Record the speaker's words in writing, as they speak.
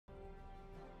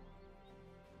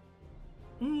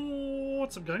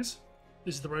What's up, guys?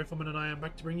 This is the Rifleman, and I am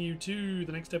back to bring you to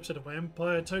the next episode of my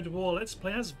Empire Total War Let's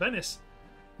Play as Venice.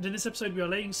 And in this episode we are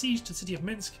laying siege to the city of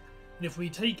Minsk, and if we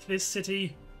take this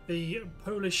city, the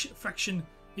Polish faction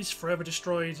is forever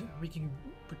destroyed, and we can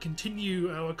continue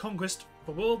our conquest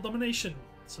for world domination.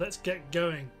 So let's get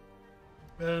going.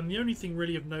 The only thing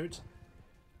really of note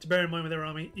to bear in mind with their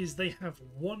army is they have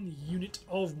one unit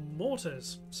of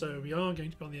mortars, so we are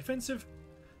going to be on the offensive.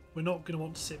 We're not going to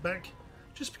want to sit back,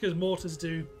 just because mortars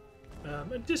do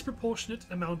a disproportionate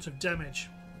amount of damage.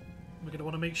 We're going to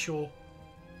want to make sure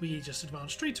we just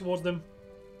advance straight towards them,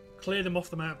 clear them off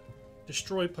the map,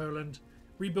 destroy Poland,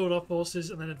 rebuild our forces,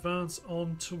 and then advance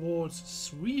on towards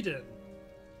Sweden.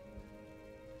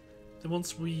 Then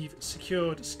once we've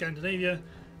secured Scandinavia,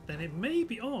 then it may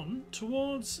be on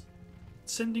towards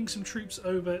sending some troops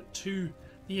over to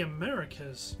the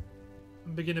Americas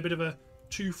and begin a bit of a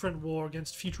two-front war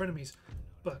against future enemies.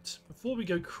 But before we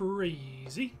go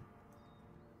crazy,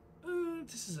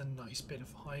 this is a nice bit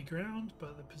of high ground,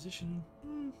 but the position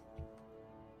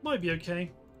might be okay.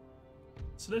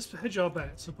 So let's hedge our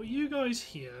bets. So put you guys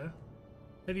here,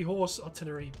 heavy horse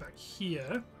artillery back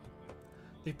here.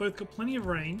 They've both got plenty of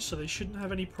range, so they shouldn't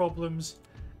have any problems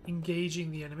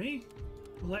engaging the enemy.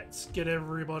 Let's get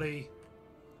everybody,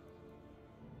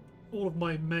 all of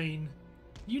my main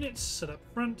units set up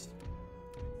front.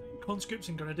 Conscripts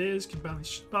and grenadiers can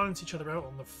balance each other out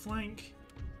on the flank.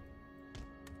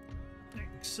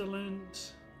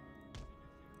 Excellent.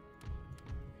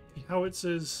 The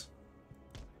howitzers.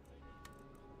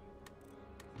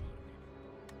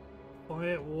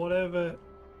 Fire whatever.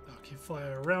 Okay,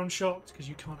 fire a round shot because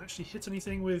you can't actually hit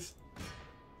anything with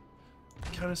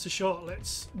canister shot.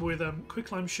 Let's with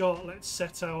quicklime shot. Let's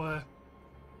set our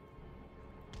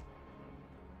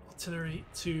artillery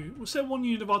to. We'll set one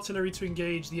unit of artillery to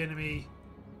engage the enemy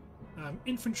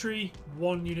infantry.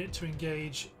 One unit to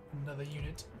engage another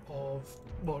unit of,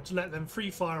 well, to let them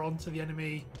free fire onto the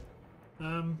enemy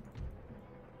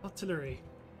artillery.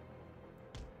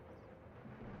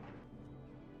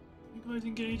 You guys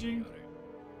engaging?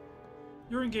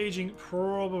 You're engaging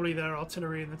probably their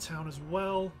artillery in the town as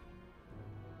well.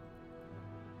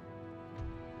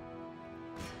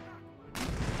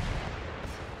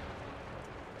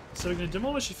 So we're going to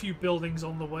demolish a few buildings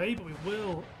on the way, but we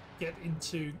will get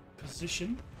into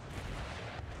position.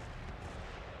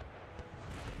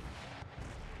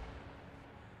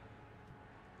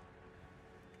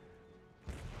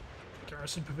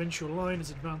 Garrison provincial line is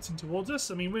advancing towards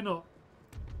us. I mean, we're not...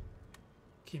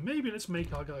 Okay, maybe let's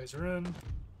make our guys run.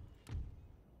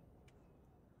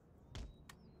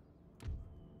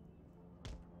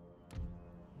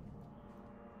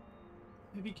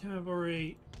 Heavy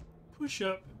cavalry, push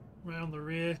up around the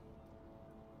rear.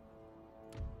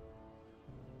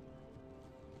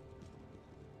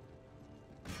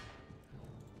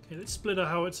 Okay, let's split our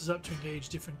howitzers up to engage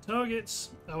different targets.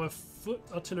 Our foot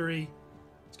artillery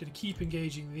is going to keep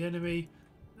engaging the enemy.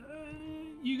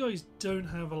 You guys don't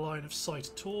have a line of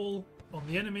sight at all on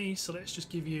the enemy, so let's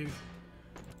just give you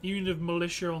a unit of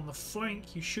militia on the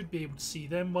flank. You should be able to see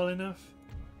them well enough.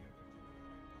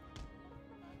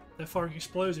 They're firing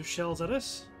explosive shells at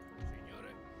us.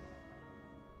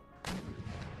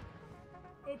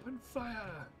 Open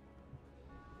fire!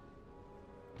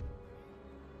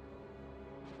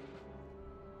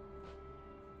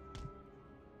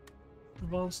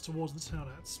 Advance towards the town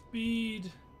at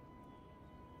speed.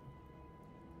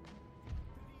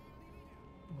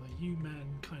 Well, you men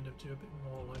kind of do a bit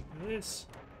more like this.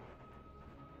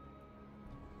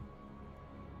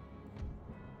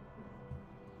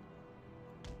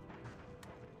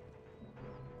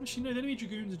 Actually, no, the enemy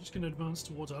dragoons are just going to advance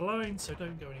towards our line, so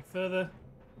don't go any further.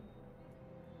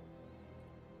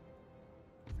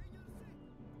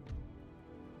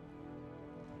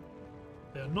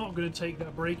 They are not going to take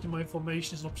that break in my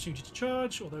formation as an opportunity to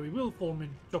charge, although we will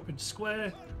drop into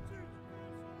square.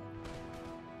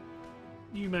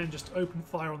 You men just open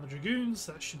fire on the dragoons.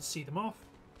 That should see them off.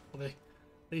 Or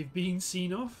they've been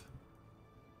seen off.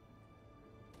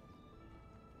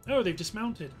 Oh, they've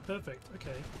dismounted. Perfect.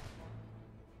 Okay.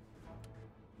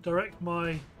 Direct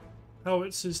my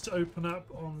howitzers to open up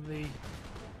on the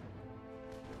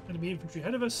enemy infantry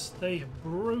ahead of us. They have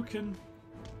broken.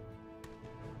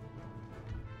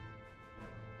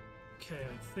 Okay,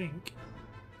 I think...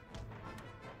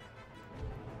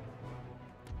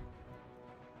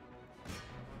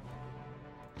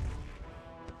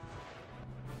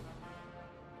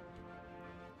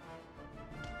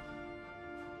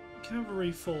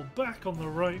 Cavalry fall back on the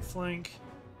right flank.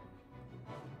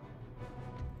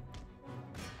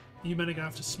 You men are going to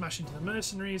have to smash into the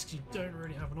mercenaries because you don't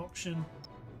really have an option.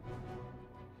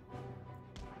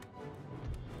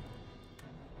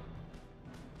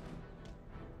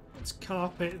 Let's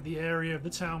carpet the area of the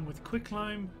town with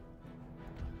quicklime.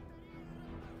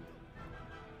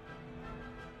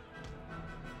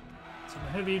 So the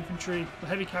heavy infantry, the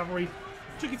heavy cavalry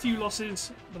took a few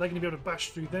losses, but they're going to be able to bash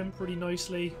through them pretty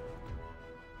nicely.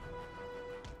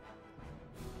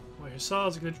 My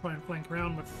hussars are going to try and flank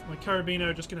around. My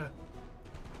carabiner are just going to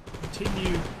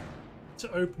continue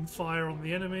to open fire on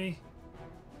the enemy.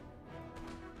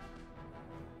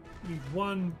 We've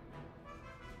won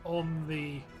on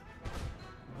the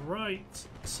right,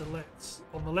 so let's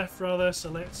on the left rather,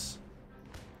 so let's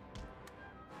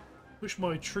push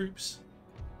my troops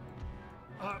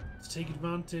up to take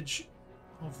advantage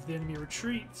of the enemy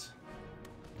retreat.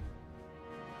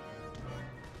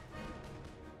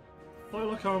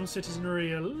 Firelock armed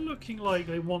citizenry are looking like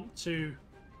they want to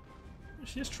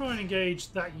actually just try and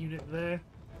engage that unit there.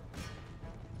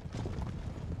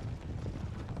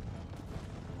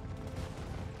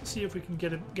 See if we can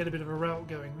get a bit of a rout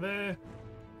going there.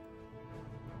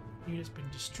 Unit's been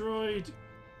destroyed.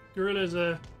 Guerrillas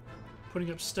are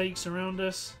putting up stakes around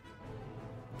us.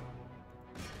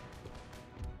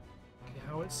 Okay,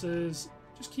 howitzers,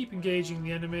 just keep engaging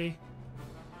the enemy.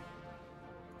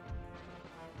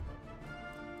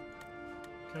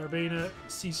 Carabiner,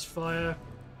 ceasefire.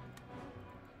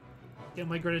 Get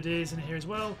my grenadiers in here as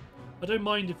well. I don't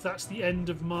mind if that's the end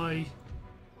of my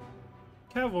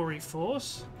cavalry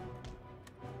force.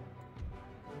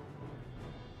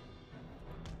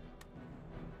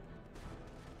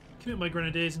 Commit my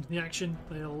grenadiers into the action.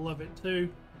 They'll love it too.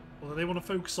 Although they want to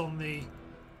focus on the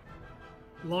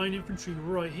line infantry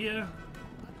right here.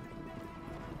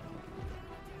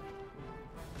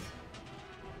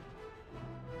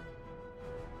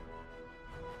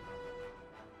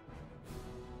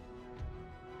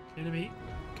 Enemy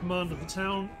command of the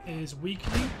town is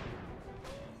weakening.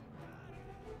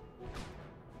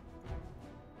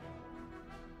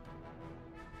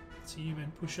 So you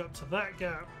men push up to that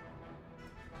gap.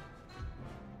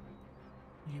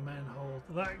 You men hold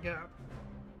that gap.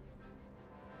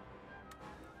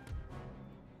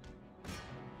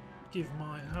 Give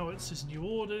my howitzers new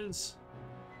orders.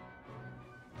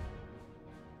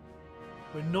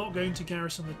 We're not going to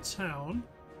garrison the town.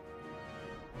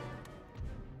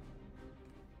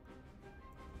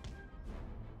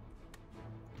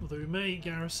 Although we may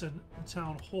garrison the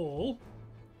town hall.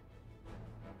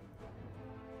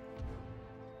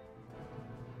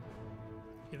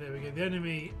 Okay, there we go. The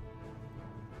enemy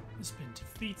has been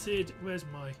defeated. Where's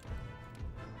my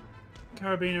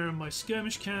carabiner and my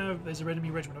skirmish cav? There's an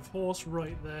enemy regiment of horse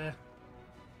right there.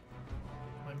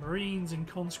 My marines and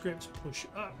conscripts push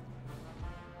up.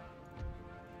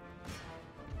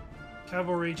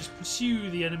 Cavalry just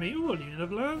pursue the enemy. Oh, a unit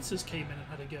of lancers came in and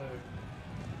had a go.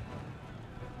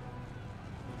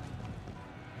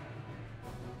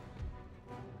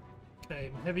 Okay,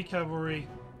 my heavy cavalry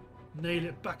nail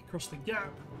it back across the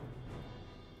gap.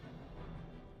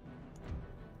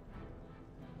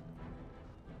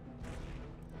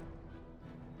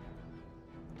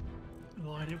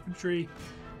 Line infantry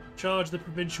charge the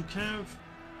provincial cav.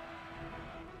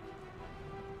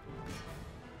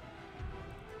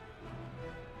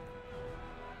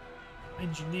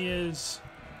 Engineers,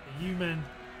 the U-men,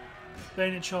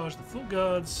 bayonet charge the foot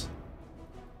guards.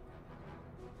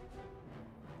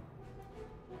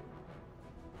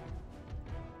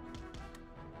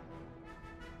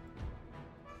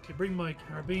 Okay, bring my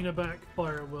carabiner back,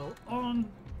 fire at will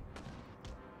on.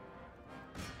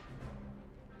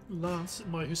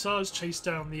 My hussars chase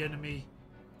down the enemy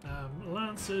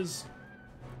lancers.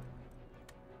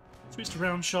 Switch to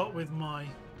round shot with my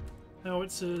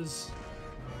howitzers.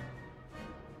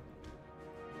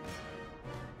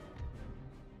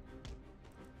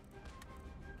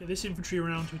 Get this infantry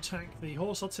around to attack the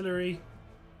horse artillery.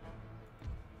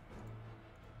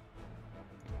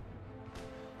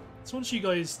 So once you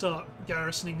guys start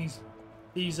garrisoning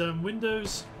these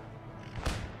windows,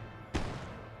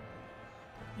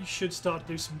 you should start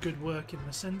to do some good work in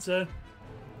the centre.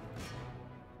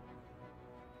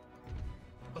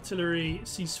 Artillery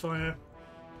ceasefire.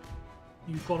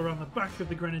 You've got around the back of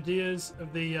the grenadiers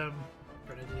You've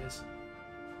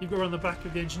got around the back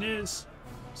of the engineers.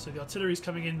 So the artillery's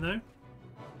coming in though.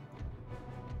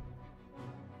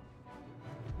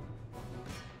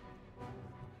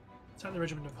 Attack the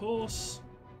regiment of horse.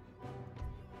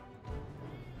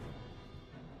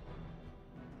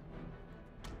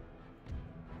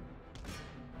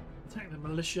 Attack the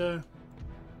militia.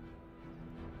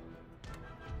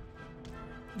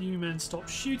 New men stop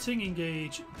shooting,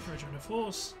 engage regiment of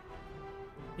horse.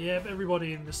 Yep,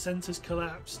 everybody in the centre's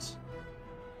collapsed.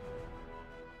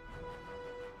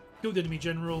 Kill the enemy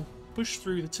general, push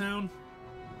through the town.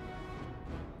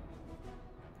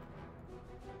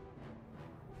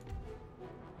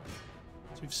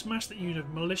 We've smashed that unit of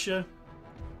militia.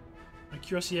 My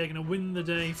cuirassiers are going to win the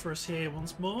day for us here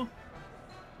once more.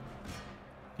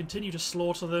 Continue to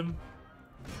slaughter them.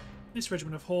 This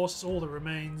regiment of horse is all that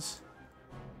remains.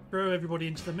 Throw everybody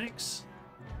into the mix.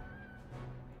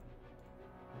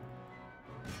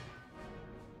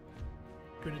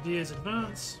 Grenadiers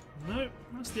advance. No,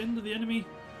 that's the end of the enemy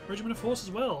regiment of horse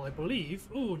as well, I believe.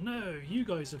 Oh no, you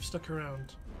guys have stuck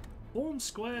around. Form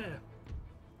square.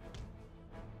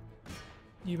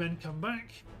 You men come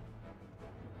back.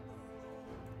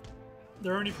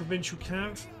 They're only provincial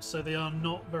cav, so they are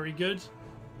not very good.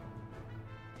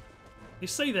 They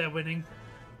say they're winning,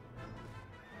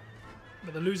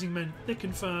 but they're losing men thick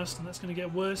and fast, and that's going to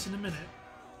get worse in a minute.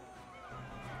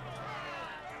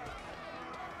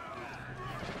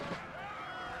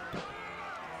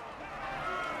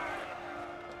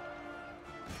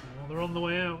 Well, they're on the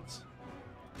way out.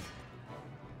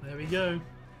 There we go.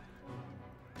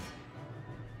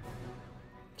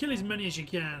 Kill as many as you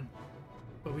can,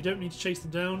 but we don't need to chase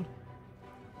them down,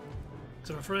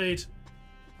 because I'm afraid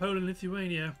Poland,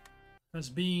 Lithuania has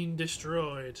been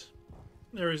destroyed.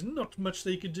 There is not much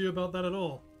they could do about that at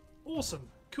all. Awesome.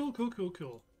 Cool, cool, cool,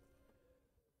 cool.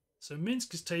 So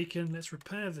Minsk is taken. Let's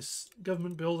repair this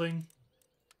government building.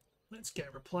 Let's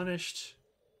get replenished.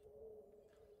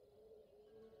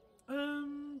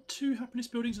 2 happiness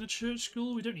buildings and a church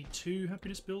school. We don't need 2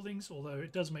 happiness buildings, although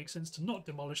it does make sense to not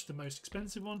demolish the most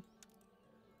expensive one.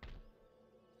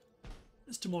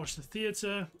 Let's demolish the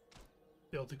theatre.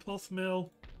 Build the cloth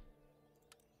mill.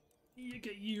 You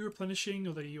get you replenishing,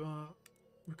 although you are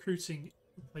recruiting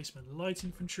replacement light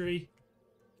infantry.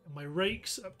 And my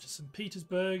rakes up to St.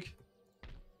 Petersburg.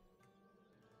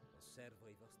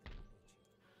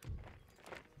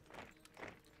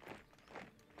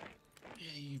 Yeah,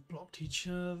 you've blocked each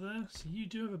other, so you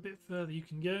do have a bit further you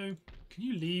can go. Can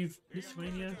you leave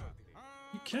Lithuania?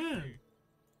 You can!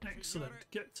 Excellent.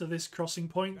 Get to this crossing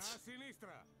point.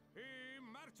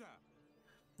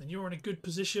 Then you're in a good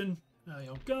position.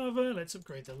 Jelgava, let's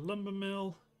upgrade the lumber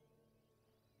mill.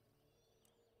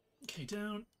 Okay,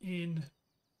 down in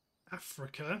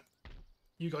Africa,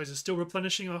 you guys are still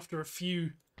replenishing after a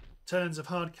few turns of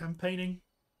hard campaigning.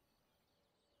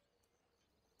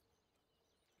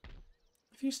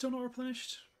 Have you still not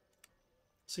replenished?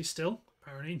 See, still?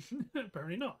 Apparently,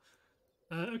 apparently not.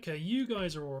 Okay, you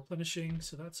guys are all replenishing,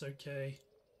 so that's okay.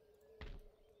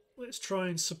 Let's try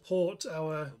and support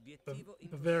our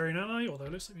Bavarian ally, although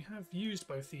it looks like we have used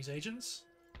both these agents.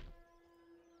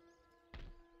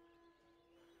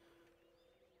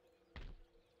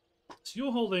 So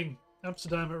you're holding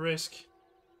Amsterdam at risk.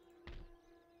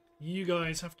 You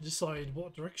guys have to decide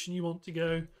what direction you want to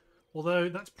go, although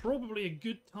that's probably a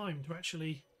good time to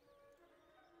actually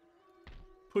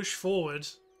push forward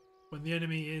when the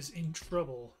enemy is in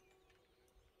trouble.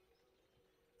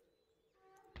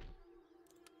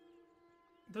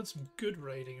 Done some good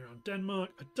raiding around Denmark.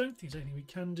 I don't think there's anything we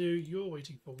can do. You're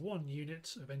waiting for 1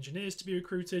 unit of engineers to be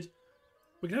recruited.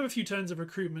 We can have a few turns of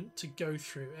recruitment to go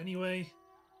through anyway.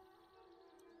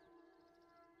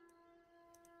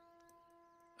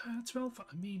 12,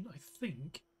 I mean, I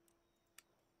think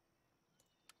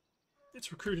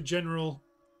let's recruit a general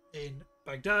in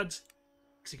Baghdad,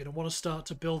 because you're going to want to start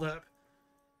to build up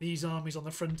these armies on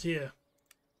the frontier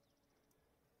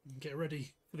and get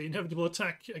ready for the inevitable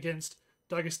attack against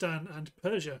Dagestan and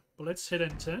Persia. But let's hit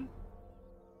end turn.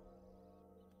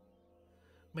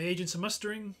 My agents are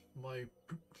mustering. My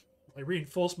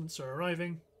reinforcements are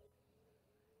arriving.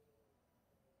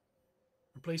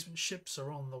 Replacement ships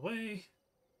are on the way.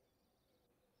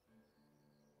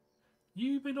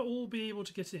 You may not all be able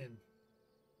to get in.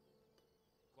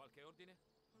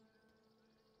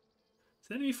 So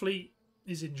the enemy fleet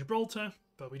is in Gibraltar,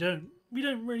 but we don't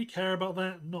really care about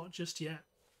that, not just yet.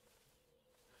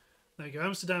 There you go,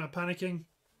 Amsterdam are panicking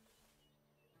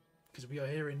because we are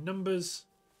here in numbers.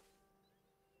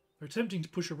 They're attempting to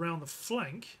push around the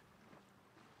flank.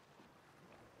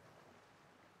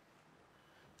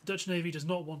 The Dutch Navy does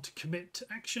not want to commit to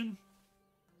action.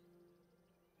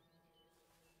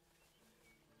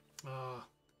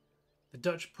 The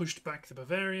Dutch pushed back the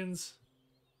Bavarians.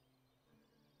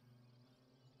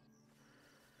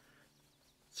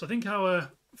 So I think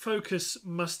our focus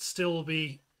must still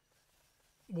be,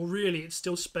 well, really, it's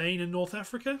still Spain and North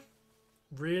Africa.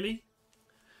 Really?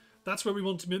 That's where we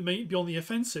want to be on the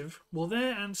offensive. Well,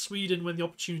 there and Sweden when the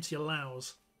opportunity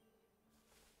allows.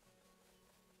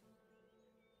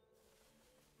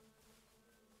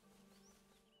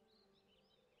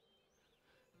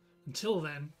 Until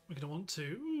then, we're going to want to...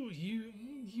 Ooh,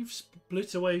 you've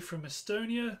split away from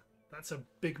Estonia. That's a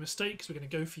big mistake, because we're going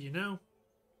to go for you now.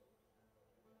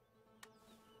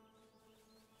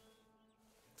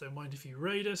 Don't mind if you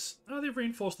raid us. Oh, they've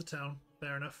reinforced the town.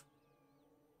 Fair enough.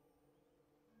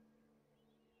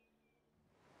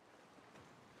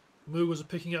 Mughals are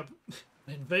picking up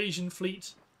an invasion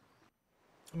fleet.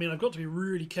 I mean, I've got to be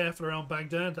really careful around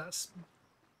Baghdad. I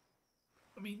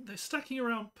mean, they're stacking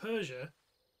around Persia.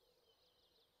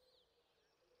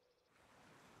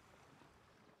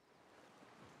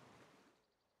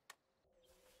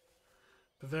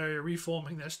 Bavaria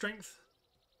reforming their strength.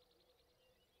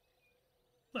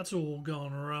 That's all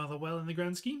gone rather well in the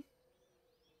grand scheme.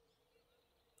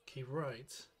 Okay,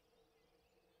 right.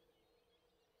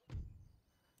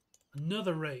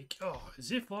 Another rake. Oh, as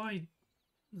if I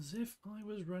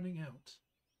was running out.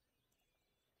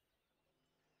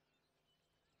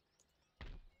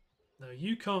 No,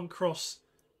 you can't cross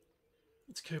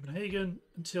to Copenhagen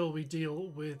until we deal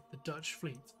with the Dutch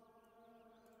fleet.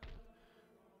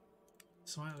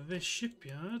 So out of this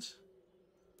shipyard...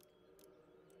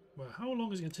 Well, how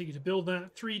long is it going to take you to build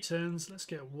that? 3 turns. Let's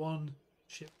get 1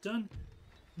 ship done.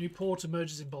 New port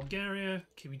emerges in Bulgaria.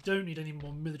 Okay, we don't need any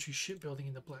more military shipbuilding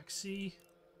in the Black Sea.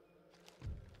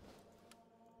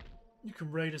 You can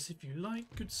raid us if you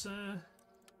like, good sir.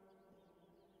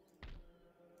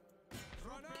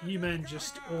 Can you men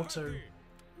just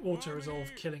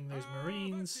auto-resolve killing those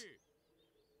marines?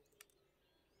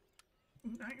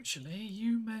 Actually,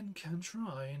 you men can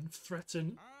try and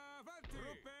threaten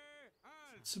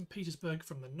St. Petersburg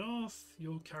from the north.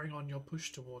 You're carrying on your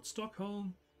push towards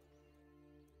Stockholm.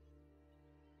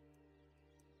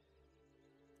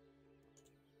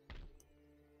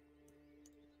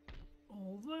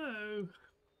 Although,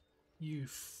 you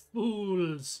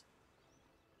fools,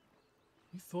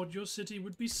 you thought your city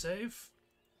would be safe.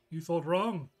 You thought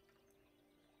wrong.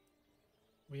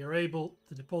 We are able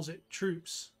to deposit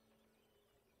troops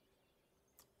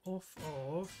off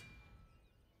of...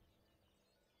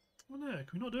 Oh no, can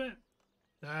we not do it?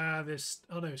 Ah, this...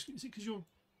 Oh no, is it because you're...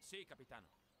 Sì, capitano.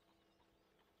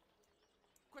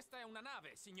 Questa è una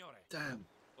nave, signore. Damn.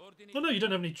 Oh no, you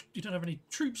don't have any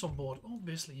troops on board.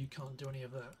 Obviously, you can't do any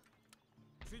of that.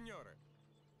 Signore.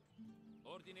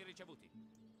 Ordini ricevuti.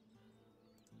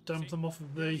 Dump them off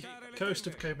of the coast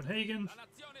of Copenhagen. La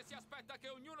nazione si aspetta che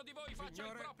ognuno di voi faccia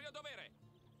il proprio dovere.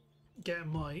 Get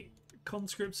my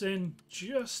conscripts in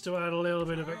just to add a little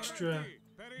bit of extra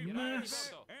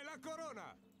mass.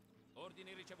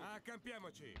 Ordini ricevuti.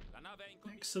 Accampiamoci. La nave è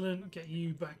in Excellent. Get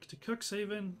you back to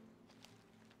Cuxhaven.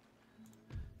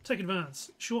 Take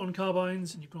advance. Short on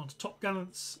carbines, and you've gone on to top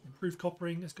gallants. Improved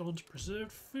coppering has gone on to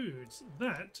preserved foods.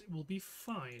 That will be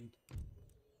fine.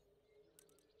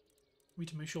 We need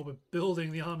to make sure we're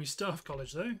building the Army Staff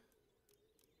College, though.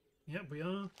 Yep, we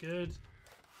are. Good.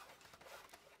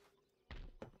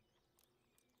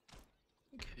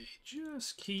 Okay,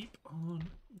 just keep on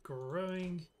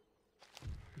growing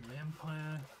my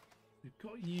empire. We've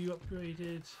got you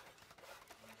upgraded.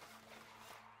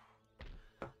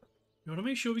 We want to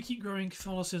make sure we keep growing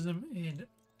Catholicism in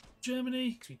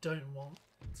Germany, because we don't want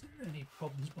any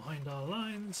problems behind our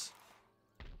lines.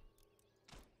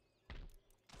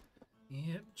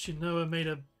 Yep, Genoa made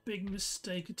a big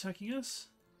mistake attacking us.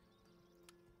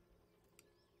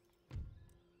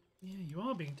 Yeah, you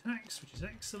are being taxed, which is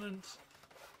excellent.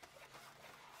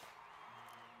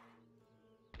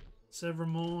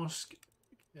 Severomorsk.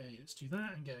 Okay, let's do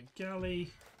that and get a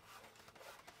galley.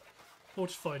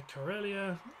 Fortified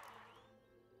Karelia.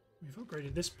 We've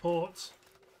upgraded this port.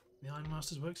 The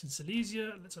Ironmasters works in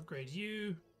Silesia. Let's upgrade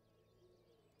you.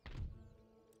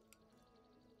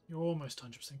 You're almost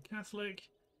 100% Catholic.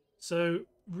 So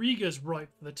Riga's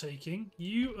ripe for the taking.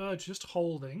 You are just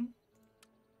holding.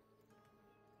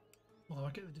 Although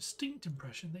I get the distinct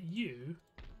impression that you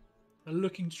are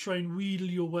looking to try and wheedle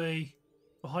your way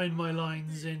behind my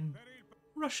lines in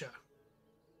Russia.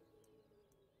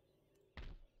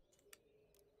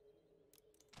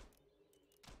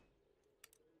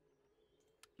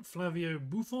 Flavio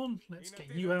Buffon, let's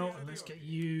get you out and let's get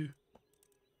you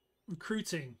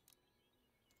recruiting.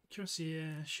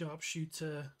 Cuirassier,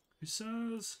 sharpshooter,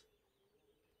 hussars.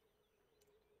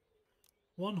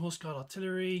 1 horse guard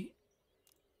artillery.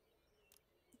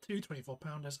 2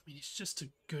 24-pounders. I mean, it's just a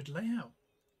good layout.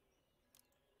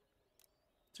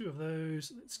 2 of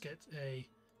those. Let's get a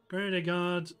grenadier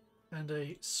guard and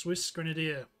a Swiss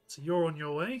grenadier. So you're on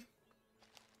your way.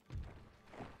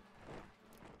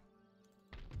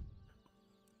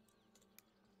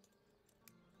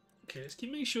 Okay, let's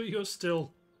keep making sure you're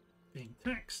still being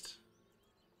taxed.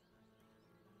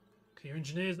 Okay, your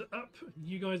engineers are up.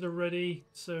 You guys are ready.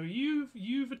 So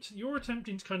you're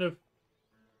attempting to kind of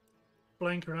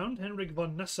blank around Henrik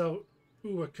von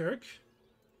Nassau-Uwerkerk.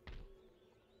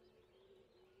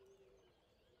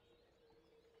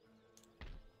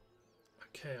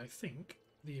 Okay, I think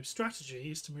the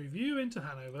strategy is to move you into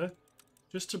Hanover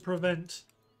just to prevent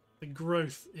the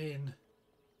growth in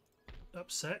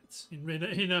upset,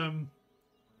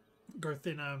 growth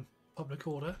in public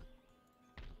order,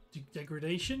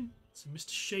 degradation. So Mr.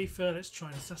 Schaefer, let's try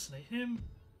and assassinate him.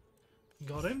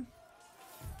 Got him.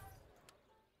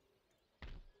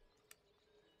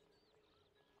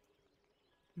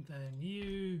 Then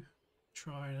you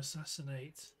try and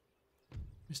assassinate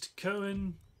Mr.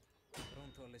 Cohen.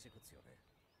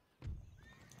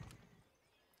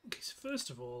 Okay, so first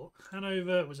of all,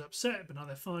 Hanover was upset, but now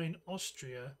they're fine.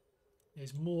 Austria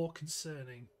is more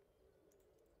concerning.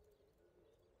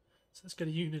 So let's get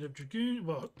a unit of dragoons,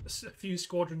 well, a few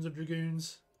squadrons of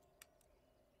dragoons.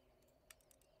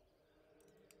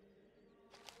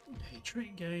 Okay,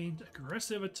 trait gained.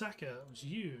 Aggressive attacker. That was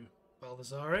you,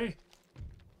 Baldassare.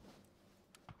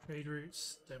 Trade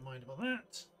routes, don't mind about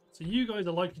that. So you guys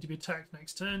are likely to be attacked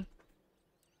next turn.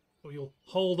 Or you'll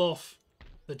hold off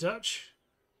the Dutch.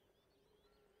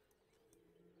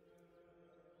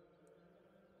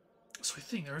 So I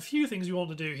think there are a few things we want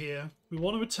to do here. We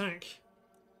want to attack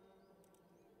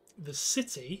the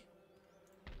city.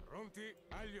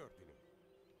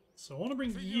 So I want to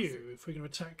bring you, if we're going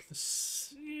to attack the...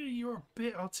 You're a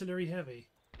bit artillery heavy.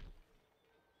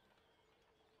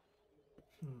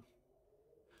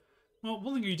 Well,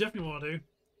 one thing you definitely want to do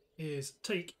is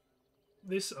take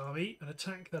this army and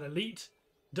attack that elite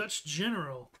Dutch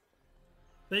general.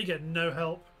 They get no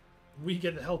help. We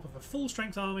get the help of a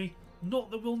full-strength army. Not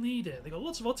that we'll need it. They've got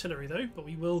lots of artillery though, but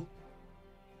we will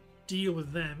deal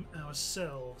with them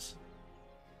ourselves.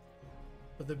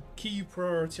 But the key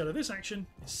priority out of this action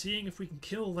is seeing if we can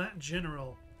kill that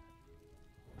general.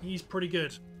 He's pretty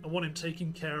good. I want him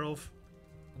taken care of.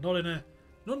 Not in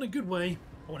a good way.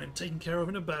 I want him taken care of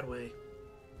in a bad way.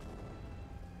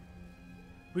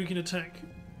 We can attack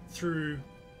through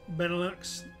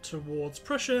Benelux towards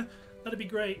Prussia. That'd be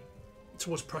great.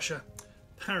 Towards Prussia.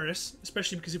 Paris,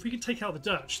 especially because if we can take out the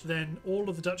Dutch, then all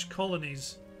of the Dutch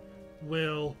colonies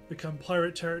will become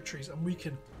pirate territories and we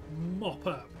can mop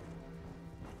up.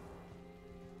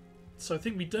 So I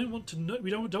think we don't want to want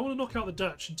to knock out the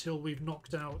Dutch until we've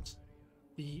knocked out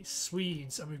the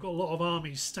Swedes, and we've got a lot of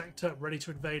armies stacked up ready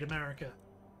to invade America.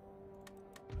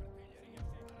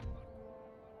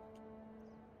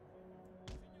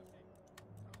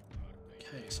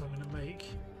 Okay, so I'm going to make...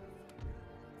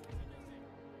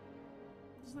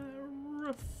 Is that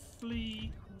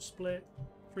roughly split?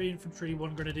 3 infantry,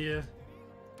 1 grenadier.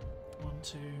 1,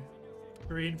 2,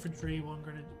 3 infantry, 1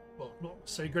 grenadier. Well, not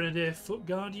say grenadier, foot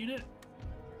guard unit.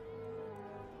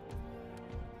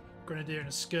 Grenadier and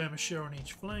a skirmisher on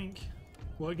each flank.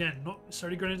 Well, again, not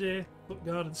necessarily grenadier, foot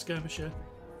guard and skirmisher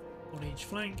on each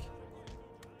flank.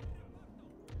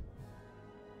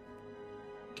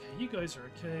 Okay, you guys are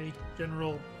okay.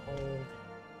 General, hold.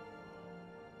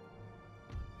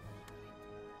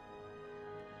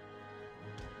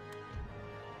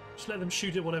 Just let them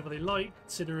shoot at whatever they like,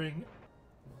 considering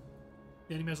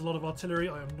the enemy has a lot of artillery.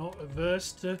 I am not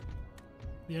averse to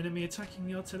the enemy attacking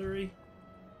the artillery.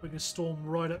 We're going to storm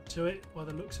right up to it by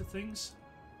the looks of things.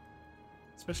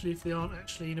 Especially if they aren't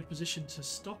actually in a position to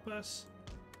stop us.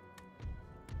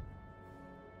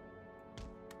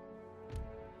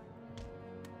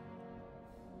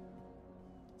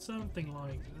 Something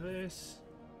like this.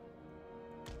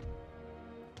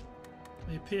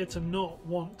 They appear to not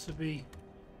want to be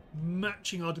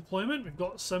matching our deployment. We've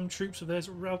got some troops of theirs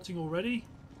routing already.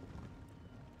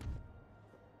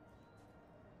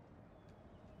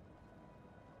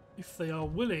 If they are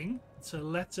willing to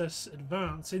let us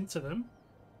advance into them,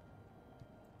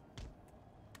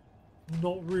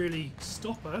 not really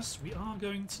stop us, we are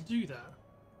going to do that.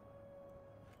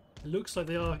 It looks like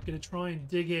they are going to try and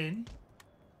dig in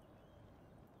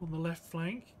on the left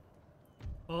flank.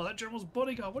 Oh, that general's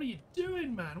bodyguard, what are you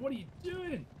doing, man? What are you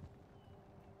doing?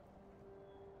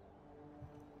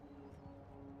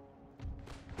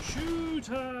 Shoot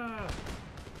her!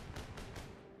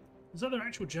 Is that their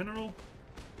actual general?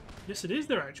 Yes, it is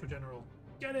their actual general.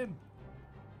 Get him!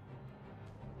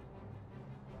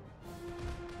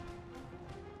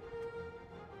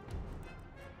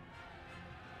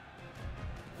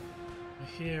 I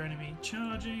hear enemy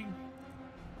charging.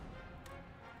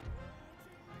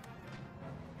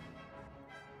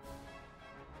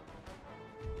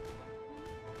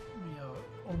 We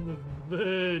are on the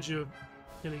verge of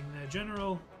killing their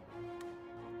general.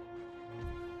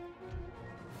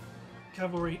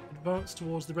 Cavalry advance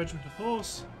towards the regiment of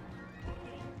horse.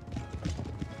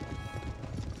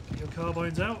 Get your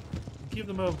carbines out. Give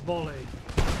them a volley.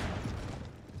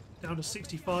 Down to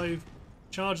 65.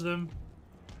 Charge them.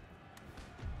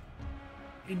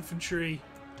 infantry.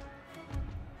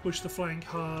 Push the flank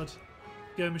hard.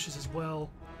 Skirmishes as well.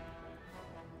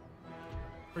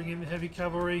 Bring in the heavy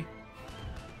cavalry.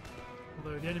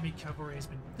 Although the enemy cavalry has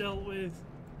been dealt with.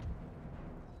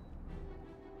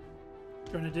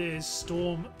 Grenadiers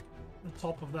storm the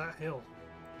top of that hill.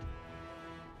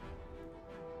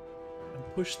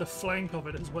 And push the flank of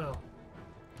it as well.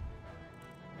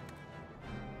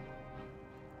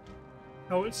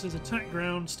 Howitzers attack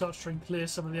ground, start to try and clear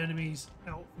some of the enemies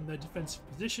out from their defensive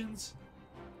positions.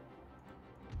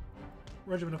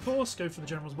 Regiment of horse go for the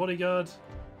general's bodyguard.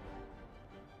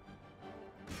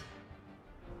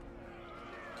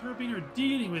 Carabiner are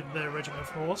dealing with their regiment of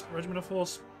horse, but regiment of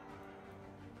horse,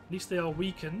 at least they are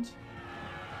weakened.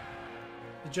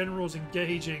 The general's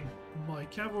engaging my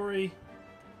cavalry.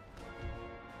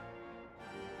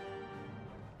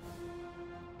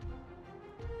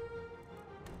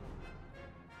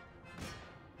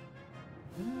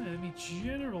 Enemy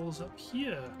generals up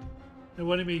here.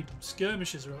 No, enemy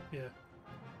skirmishers are up here.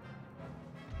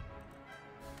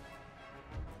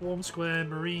 Form square,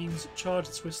 marines, charge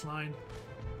the Swiss line.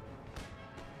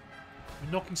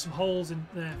 We're knocking some holes in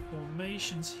their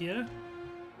formations here.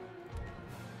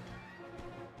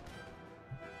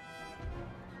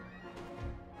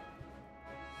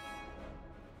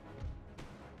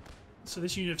 So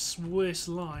this unit of Swiss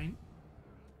line.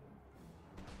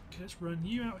 Okay, let's run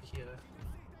you out here.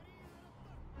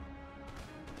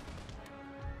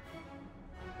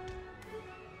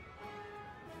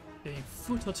 Okay,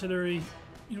 foot artillery.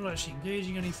 You're not actually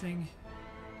engaging anything.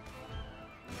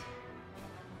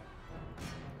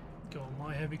 Go on,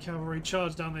 my heavy cavalry.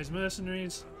 Charge down those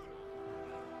mercenaries.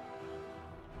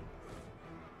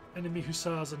 Enemy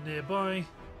hussars are nearby.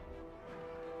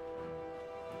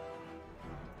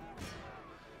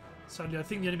 Sadly, I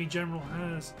think the enemy general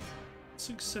has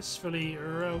successfully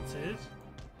routed.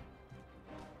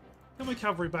 Got my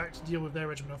cavalry back to deal with their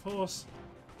regiment of horse.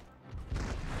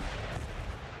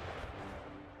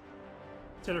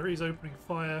 Artillery is opening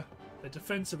fire. Their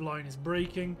defensive line is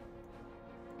breaking.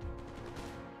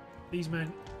 These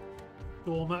men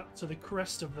storm up to the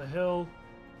crest of the hill.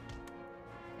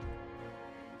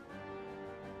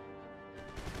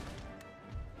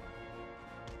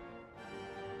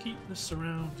 Keep the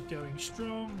surround going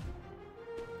strong.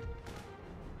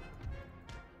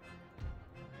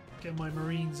 Get my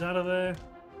marines out of there.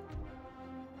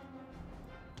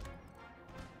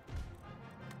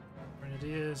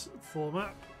 Grenadiers form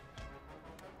up.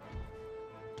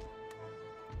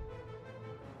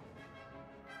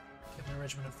 Get my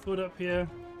regiment of foot up here.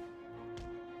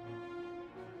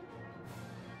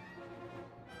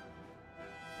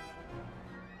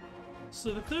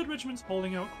 So the 3rd Regiment's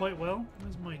holding out quite well.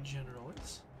 Where's my general?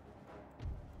 Let's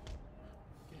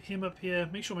get him up here.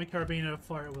 Make sure my carabiner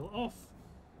fire at will off.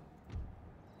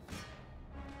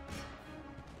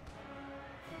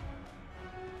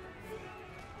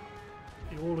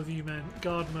 All of you men,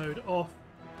 guard mode off.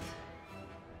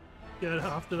 Get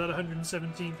after that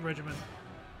 117th Regiment.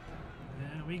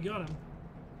 Yeah, we got him.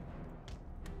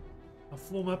 I'll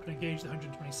form up and engage the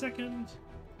 122nd.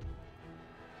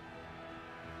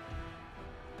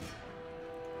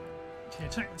 Okay,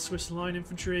 attack the Swiss line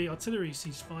infantry. Artillery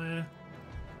cease fire.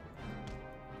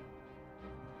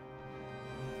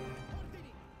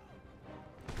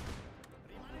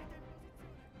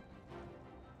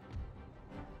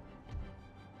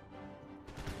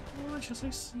 Should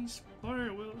I say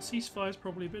ceasefire? Well, ceasefire is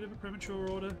probably a bit of a premature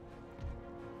order.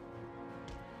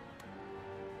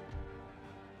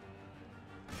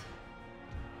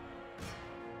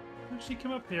 Actually,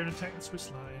 come up here and attack the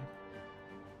Swiss line.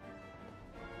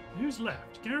 Who's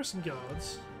left? Garrison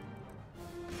guards.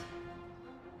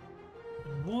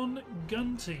 And 1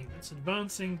 gun team that's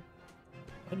advancing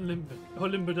unlimbered. Or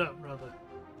limbered up, rather.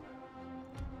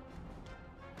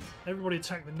 Everybody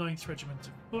attack the 9th Regiment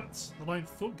of Foot. The 9th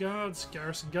Foot Guards,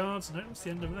 Garrison Guards. No, that's the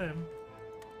end of them.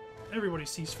 Everybody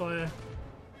cease fire.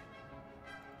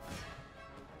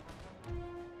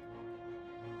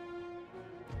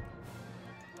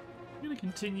 I'm going to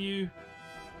continue.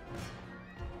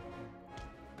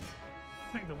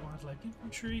 Attack the Wildlife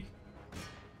Infantry.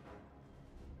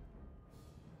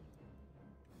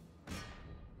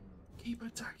 Keep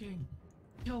attacking.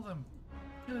 Kill them.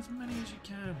 Kill as many as you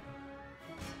can.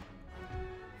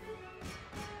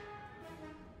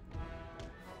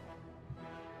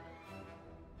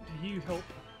 You help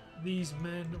these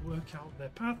men work out their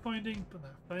pathfinding, but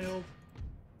that failed.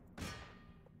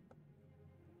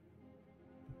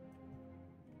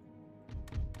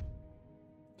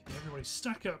 Okay, everybody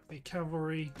stack up the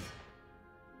cavalry.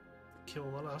 Kill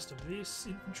the last of this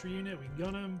infantry unit, we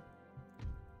got him.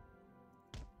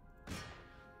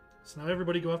 So now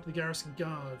everybody go after the garrison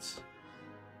guards.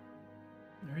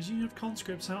 There is a unit of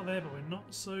conscripts out there, but we're not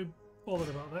so bothered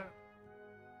about that.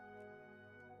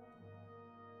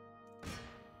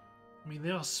 I mean,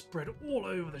 they are spread all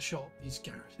over the shop,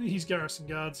 these garrison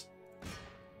guards.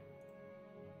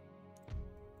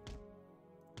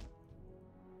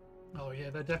 Oh yeah,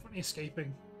 they're definitely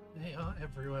escaping. They are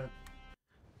everywhere.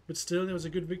 But still, it was a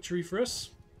good victory for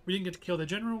us. We didn't get to kill their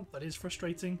general. That is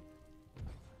frustrating.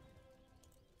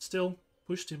 Still,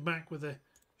 pushed him back with a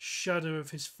shadow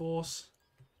of his force.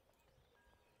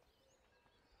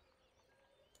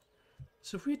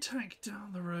 So if we attack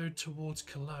down the road towards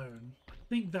Cologne, I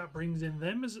think that brings in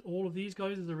them as all of these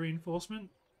guys as a reinforcement.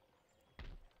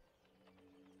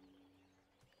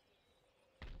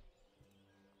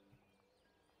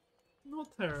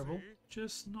 Not terrible,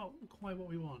 just not quite what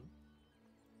we want.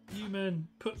 You men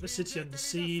put the city under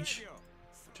siege.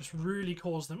 Just really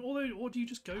cause them. Although, or do you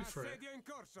just go for it?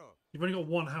 You've only got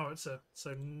one howitzer,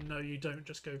 so no, you don't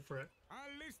just go for it.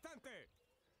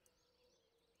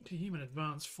 Okay, human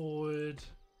advance forward.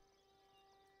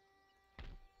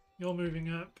 You're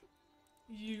moving up.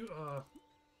 You are.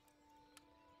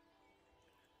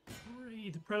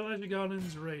 Raid the Prelator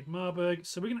Gardens, raid Marburg.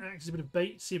 So we're going to act as a bit of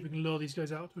bait, see if we can lure these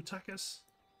guys out to attack us.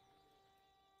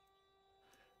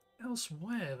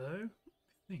 Elsewhere, though,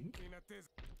 I think.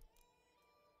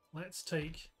 Let's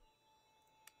take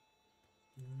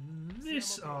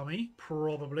this army,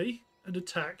 probably, and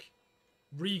attack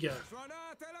Riga.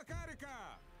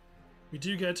 We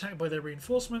do get attacked by their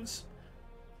reinforcements,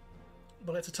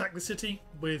 but let's attack the city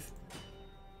with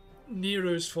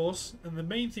Nero's force. And the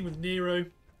main thing with Nero,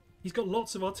 he's got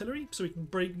lots of artillery, so we can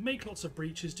make lots of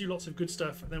breaches, do lots of good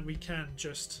stuff, and then we can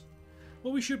just...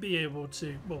 Well, we should be able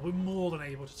to... Well, we're more than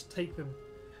able to take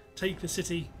the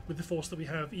city with the force that we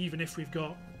have, even if we've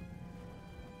got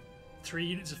 3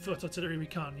 units of foot artillery we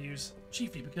can't use,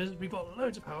 chiefly because we've got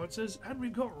loads of howitzers and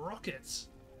we've got rockets.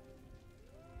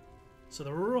 So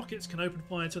the rockets can open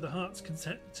fire to the heart's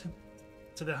content,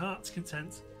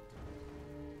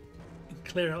 and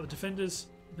clear out the defenders,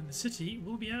 and the city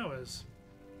will be ours.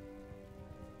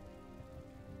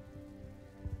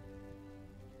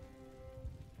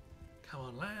 Come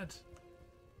on, lad.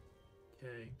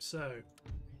 Okay, so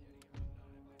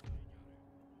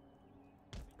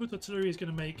foot artillery is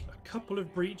going to make a couple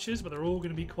of breaches, but they're all going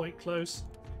to be quite close.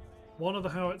 One of the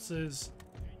howitzers...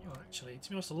 Well, actually, to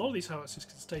be honest, a lot of these howitzers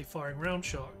can stay firing round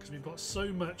shot because we've got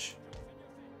so much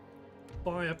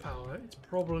firepower. It's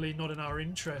probably not in our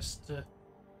interest to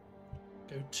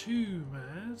go too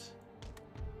mad.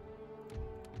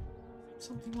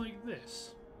 Something like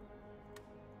this.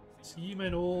 So you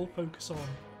men all focus on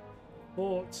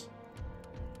fort.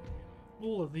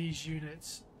 All of these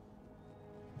units.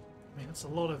 I mean, that's a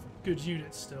lot of good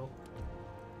units still.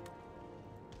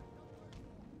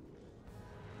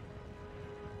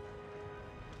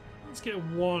 Let's get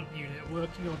one unit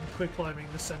working on quick climbing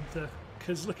the centre,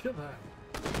 because look at that.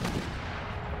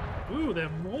 Ooh, their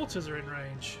mortars are in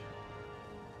range.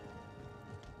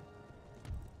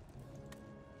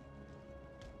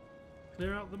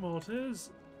 Clear out the mortars.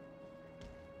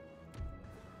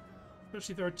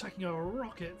 Especially if they're attacking our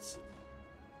rockets.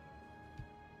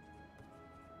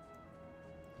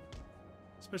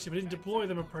 Especially if we didn't deploy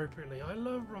them appropriately. I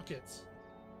love rockets.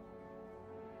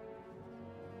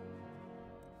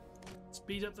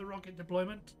 Speed up the rocket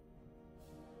deployment.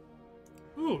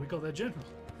 Ooh, we got their general.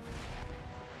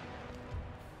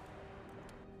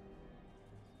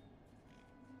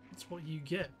 That's what you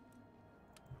get.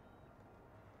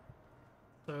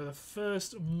 So the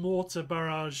first mortar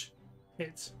barrage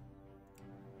hit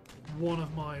one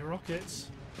of my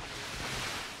rockets.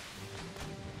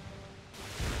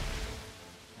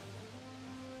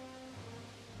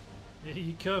 Here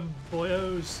you come,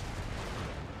 boyos.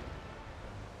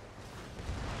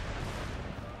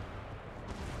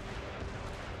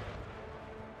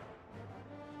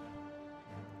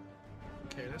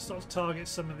 Okay, let's start to target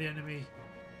some of the enemy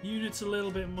units a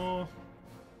little bit more.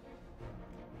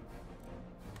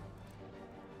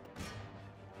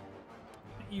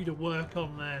 Get you to work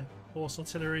on their horse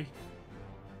artillery.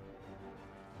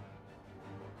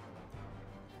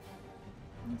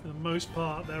 For the most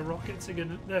part, their rockets are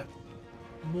gonna, their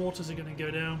mortars are gonna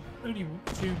go down. Only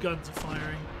 2 guns are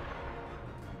firing.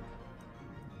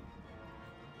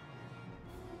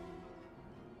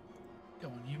 Go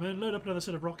on, you men, load up another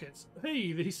set of rockets.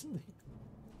 Hey, they've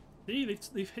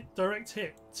hit direct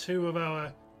hit 2 of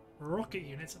our rocket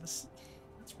units. That's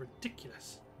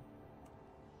ridiculous.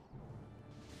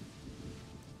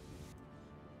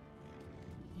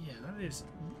 Yeah, that is a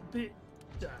bit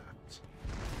daft.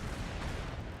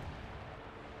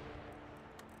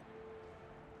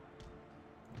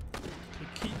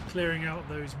 clearing out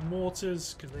those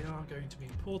mortars because they are going to be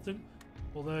important.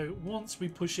 Although once we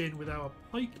push in with our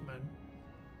pikemen,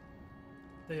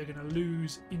 they are going to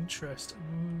lose interest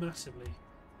massively.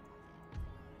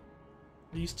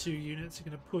 These two units are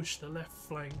going to push the left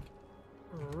flank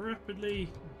rapidly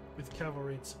with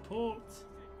cavalry in support.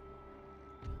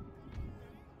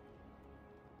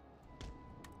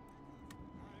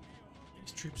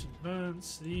 These troops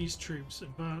advance. These troops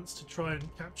advance to try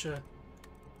and capture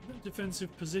the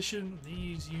defensive position.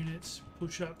 These units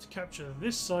push up to capture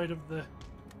this side of the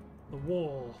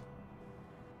wall.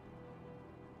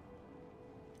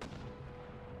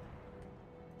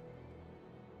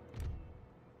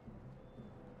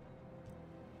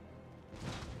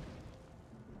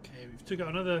 Okay, we've took out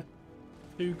another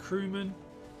 2 crewmen.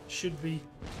 Should be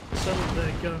some of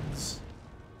their guns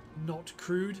not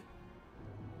crewed.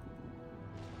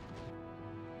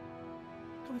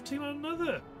 God, they've taken out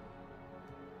another.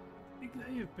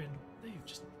 They've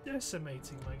just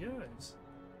decimating my guys.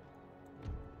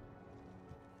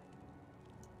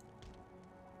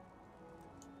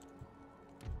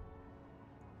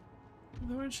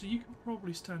 Although actually you can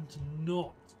probably stand to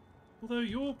not. Although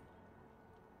your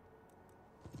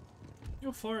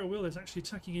fire will is actually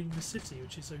attacking in the city,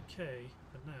 which is okay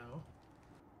for now.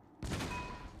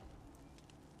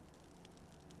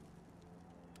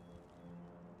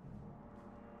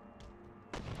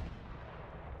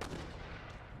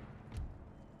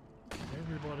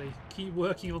 Everybody, keep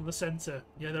working on the centre.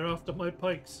 Yeah, they're after my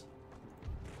pikes.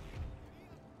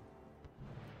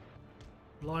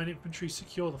 Line infantry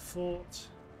secure the fort.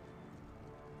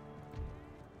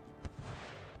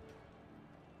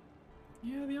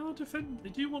 Yeah, they are they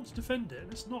do want to defend it.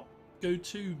 Let's not go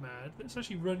too mad. Let's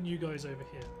actually run you guys over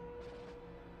here.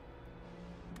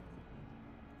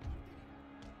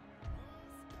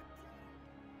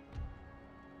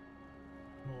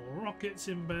 More rockets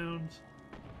inbound.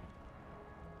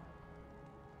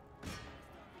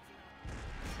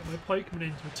 Get my pikemen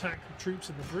in to attack the troops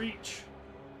in the breach.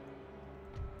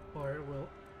 Fire at will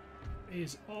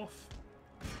is off.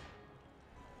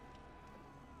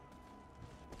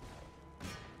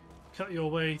 Cut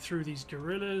your way through these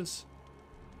guerrillas.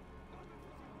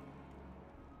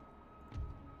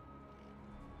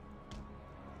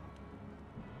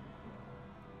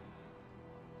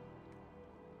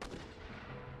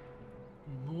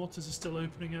 Mortars are still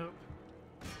opening up.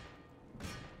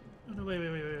 Oh no, wait,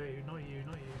 not you,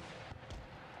 not you.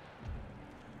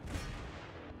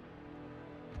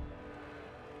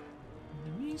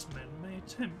 And these men may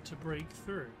attempt to break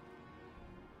through.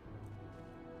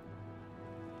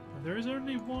 Now, there is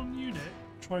only one unit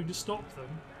trying to stop them.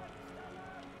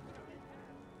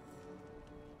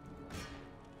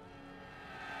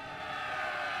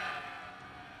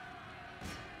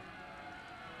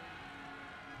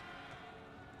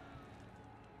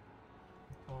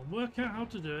 I'll work out how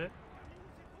to do it.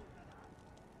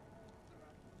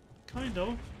 Kind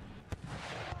of.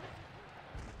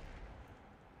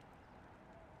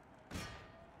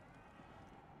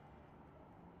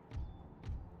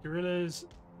 Guerrillas,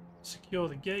 secure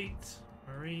the gate.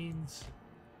 Marines,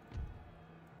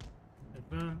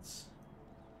 advance.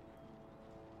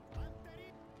 I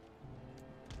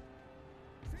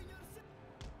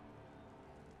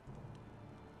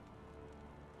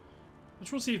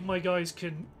just want to see if my guys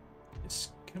can,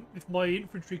 if my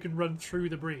infantry can run through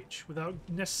the breach without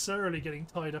necessarily getting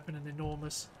tied up in an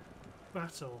enormous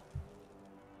battle.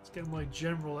 Let's get my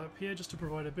general up here just to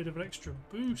provide a bit of an extra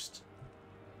boost.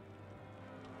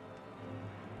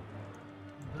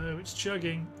 No, it's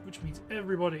chugging, which means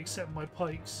everybody except my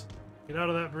pikes get out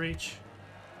of that breach.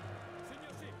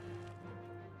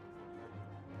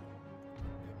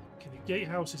 Okay, the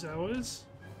gatehouse is ours.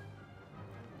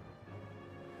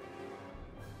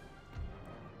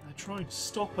 They're trying to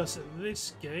stop us at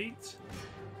this gate.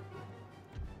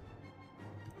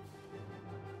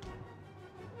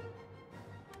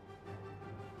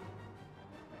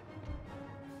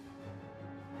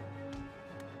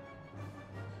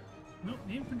 Nope,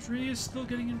 the infantry is still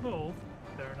getting involved.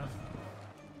 Fair enough.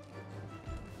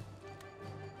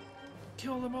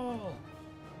 Kill them all!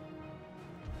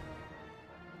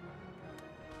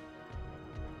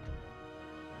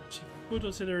 Foot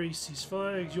artillery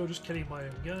ceasefire, because you're just killing my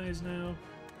own guys now.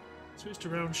 Switch to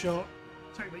round shot.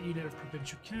 Attack that unit of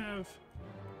provincial cav.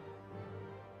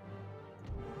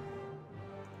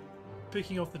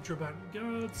 Picking off the Trabant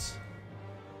guards.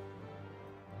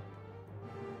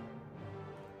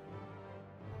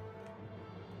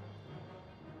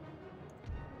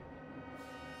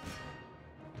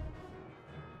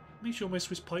 Make sure my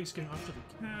Swiss pike's going after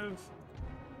the cav.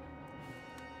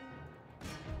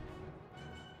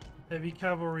 Heavy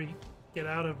cavalry, get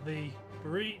out of the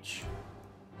breach.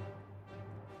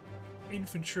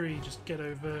 Infantry, just get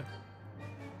over.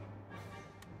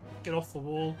 Get off the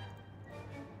wall.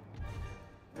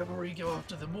 Cavalry, go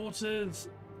after the mortars.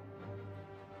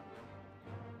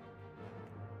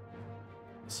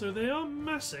 So they are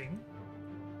massing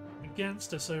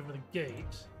against us over the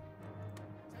gate.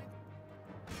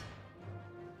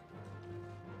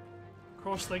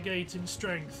 Cross the gate in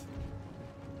strength.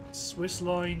 Swiss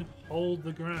line, hold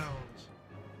the ground.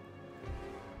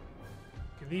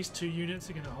 Okay, these two units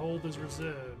are going to hold as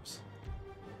reserves.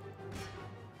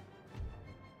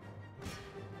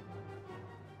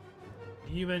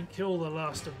 You men kill the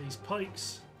last of these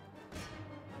pikes.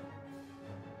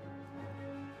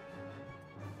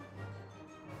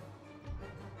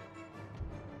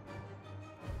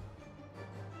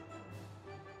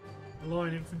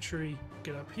 Line infantry,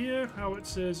 get up here.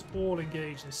 Howitzers, all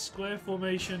engage this square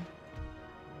formation.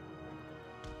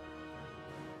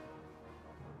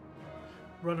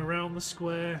 Run around the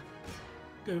square.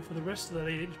 Go for the rest of that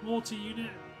 8-inch mortar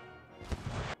unit.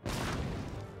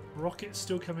 Rockets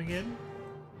still coming in.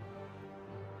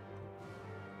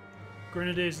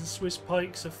 Grenadiers and Swiss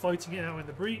pikes are fighting it out in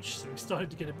the breach, so we're starting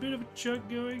to get a bit of a chug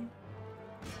going.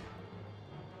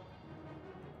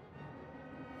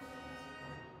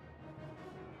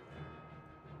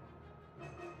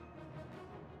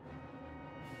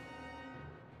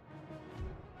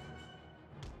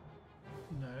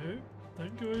 No,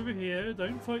 don't go over here,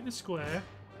 don't fight the square,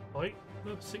 fight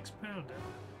the 6-pounder.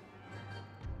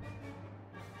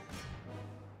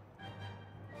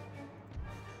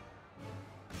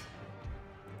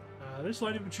 This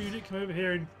line infantry unit, come over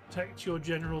here and protect your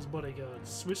general's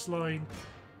bodyguards. Swiss line,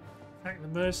 attack the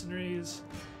mercenaries.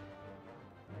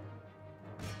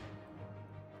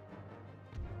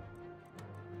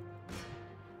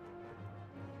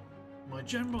 My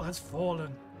general has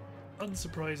fallen.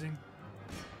 Unsurprising.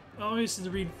 Oh, this is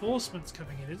the reinforcements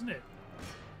coming in, isn't it?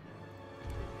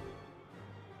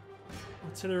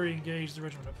 Artillery engage the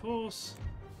regiment of horse.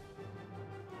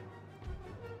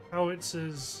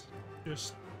 Howitzers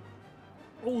just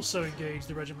also engage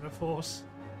the regiment of horse.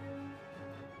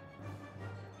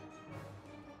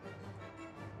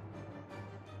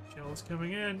 Shells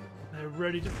coming in. They're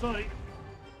ready to fight.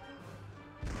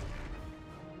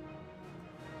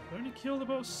 Only killed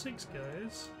about 6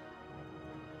 guys.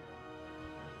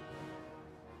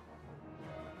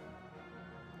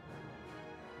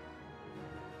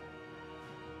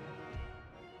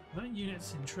 That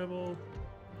unit's in trouble.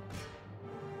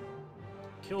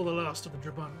 Kill the last of the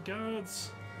Drabant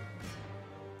guards.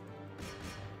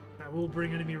 That will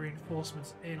bring enemy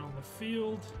reinforcements in on the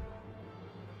field.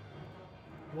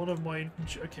 One of my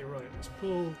infantry. Okay, right. Let's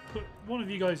put one of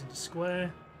you guys into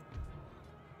square.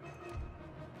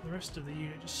 The rest of the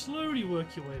unit, just slowly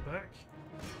work your way back.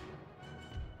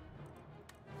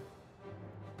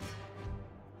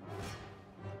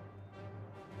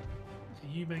 Okay,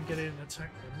 you men get in and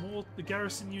attack the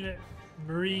garrison unit.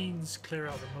 Marines clear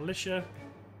out the militia.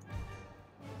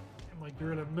 Get my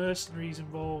guerrilla mercenaries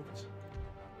involved.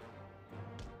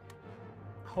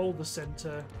 Hold the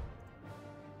centre.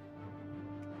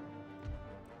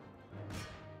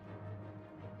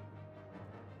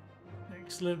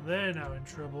 Excellent, they're now in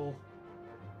trouble.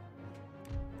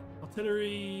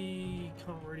 Artillery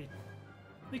can't really...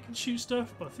 They can shoot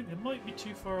stuff, but I think they might be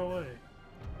too far away.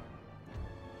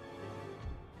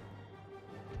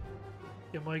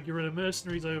 Get my guerrilla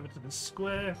mercenaries over to the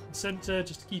square, centre,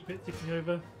 just to keep it ticking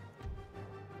over.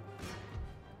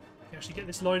 Can actually get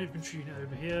this line infantry unit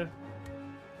over here.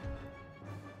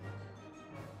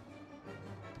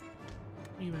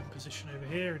 You in position over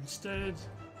here instead.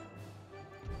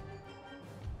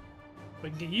 If I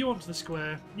can get you onto the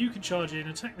square, you can charge in,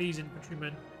 attack these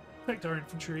infantrymen, protect our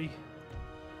infantry.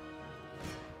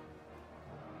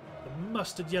 The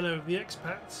mustard yellow of the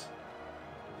expats.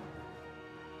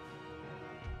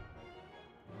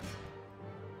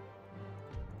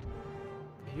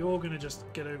 You're going to just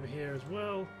get over here as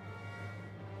well.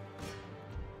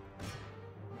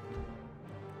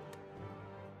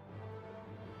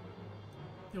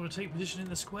 You want to take position in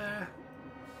the square?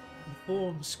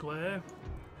 Form square.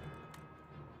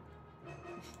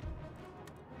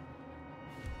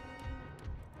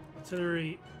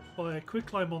 Artillery fire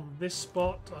quicklime on this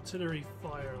spot. Artillery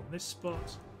fire on this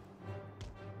spot.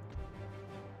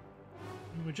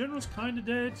 And my general's kind of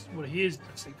dead. Well, he is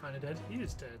actually kind of dead. He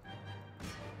is dead.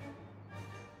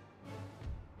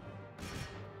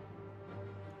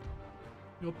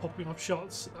 You're popping off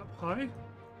shots up high.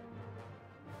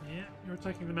 Yeah, you're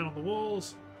attacking the men on the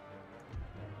walls.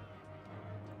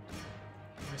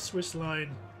 My Swiss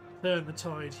line turn the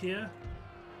tide here.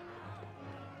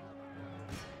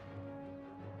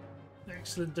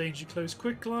 Excellent danger close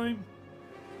quick climb.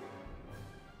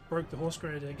 Broke the horse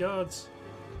grenadier guards.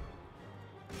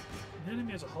 The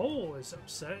enemy as a whole is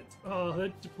upset. Oh,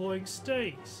 they're deploying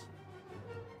stakes.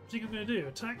 What do you think I'm going to do?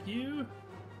 Attack you?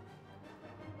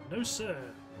 No, sir.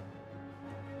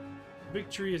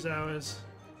 Victory is ours.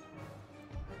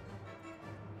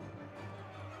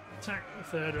 Attack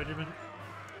the 3rd Regiment.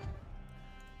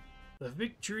 The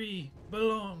victory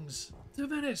belongs to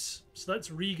Venice. So that's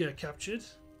Riga captured.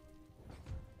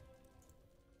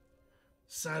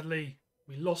 Sadly,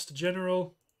 we lost a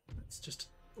general. Let's just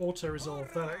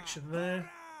auto-resolve that action there.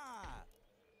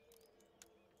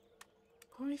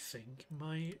 I think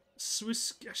my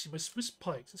Swiss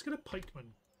pikes. Let's get a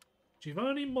pikeman.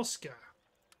 Giovanni Mosca.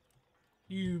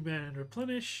 You man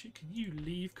replenish. Can you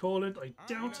leave Courland? I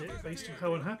doubt it, based on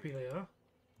how unhappy they are.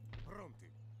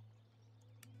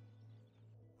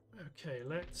 Okay,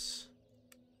 let's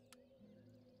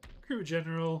recruit a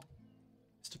general.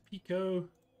 Mr. Pico.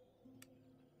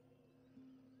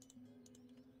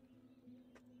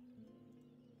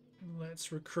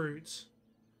 Let's recruit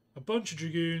a bunch of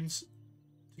dragoons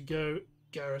to go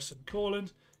garrison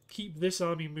Courland. Keep this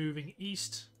army moving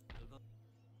east.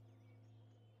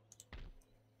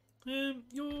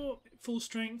 You're full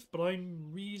strength, but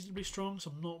I'm reasonably strong,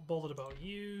 so I'm not bothered about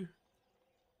you.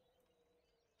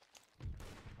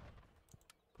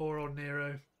 Poor old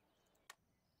Nero.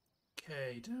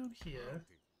 Okay, down here.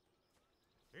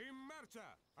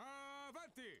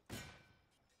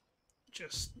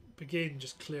 Just begin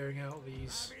clearing out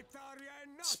these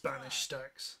Spanish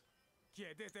stacks.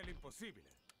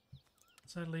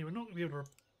 Sadly, we're not going to be able to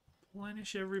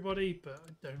replenish everybody, but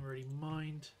I don't really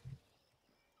mind.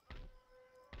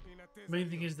 The main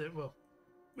thing is that, well,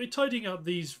 we're tidying up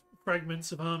these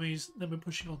fragments of armies, then we're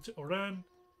pushing on to Oran.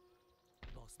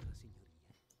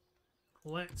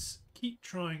 Let's keep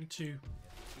trying to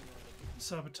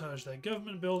sabotage their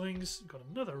government buildings. Got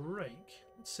another rake.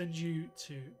 Let's send you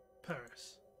to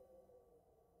Paris.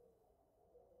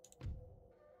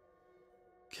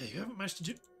 Okay, you haven't managed to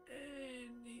do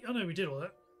any... Oh no, we did all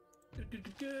that. Good, good,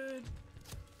 good, good.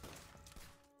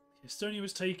 Estonia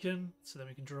was taken, so then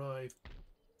we can drive.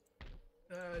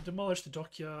 Demolish the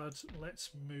dockyard. Let's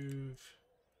move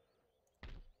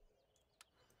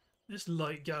this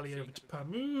light galley over to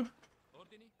Pamu.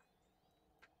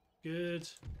 Good.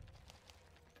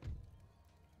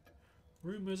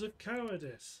 Rumours of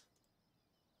cowardice.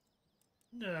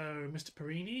 No, Mr.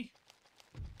 Perini.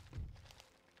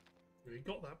 We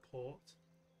got that port.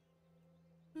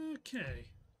 Okay.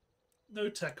 No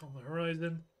tech on the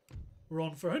horizon. We're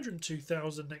on for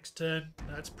 102,000 next turn.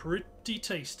 That's pretty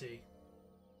tasty.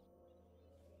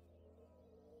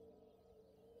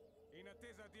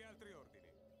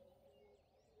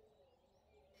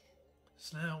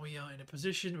 So now we are in a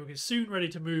position we're soon ready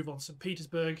to move on St.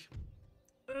 Petersburg.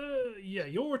 Yeah,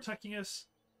 you're attacking us.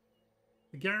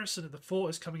 The garrison at the fort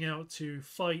is coming out to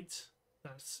fight.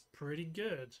 That's pretty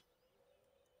good.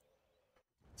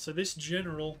 So this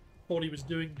general thought he was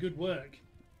doing good work.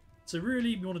 So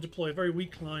really we want to deploy a very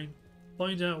weak line,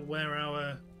 find out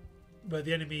where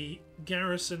the enemy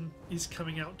garrison is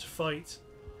coming out to fight,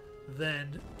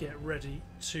 then get ready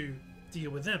to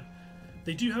deal with them.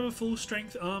 They do have a full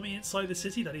strength army inside the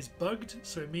city that is bugged,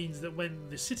 so it means that when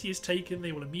the city is taken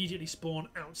they will immediately spawn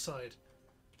outside.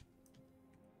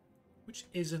 Which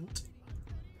isn't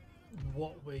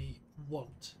what we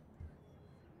want.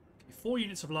 Okay, 4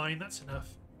 units of line, that's enough.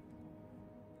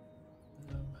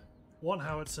 1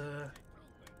 howitzer.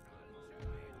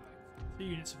 2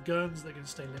 units of guns, they're going to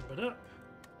stay limbered up.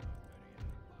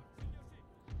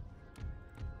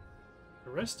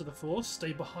 The rest of the force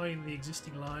stay behind the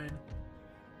existing line.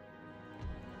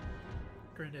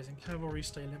 Grenadiers and cavalry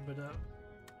stay limbered up.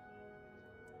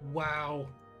 Wow.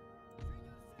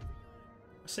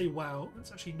 I say wow,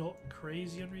 that's actually not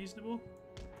crazy unreasonable.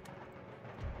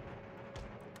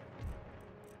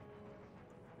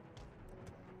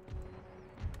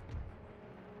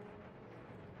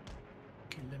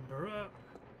 Okay, limber up.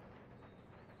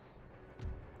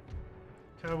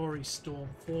 Cavalry storm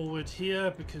forward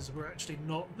here because we're actually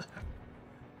not that.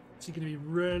 It's going to be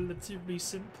relatively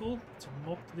simple to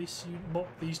mop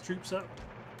these troops up.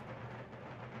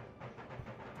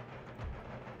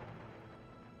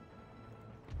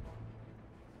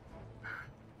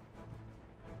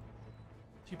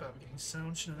 Too bad we're getting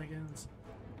sound shenanigans.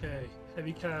 Okay,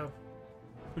 heavy cav,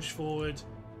 push forward.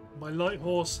 My light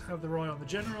horse have their eye on the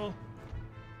general.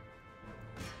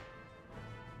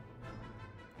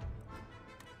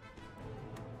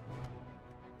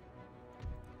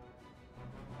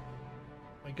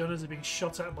 My My gunners are being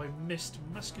shot at by missed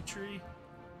musketry.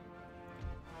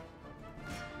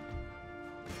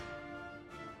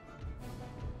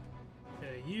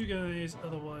 Okay, you guys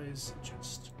otherwise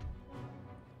just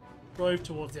drive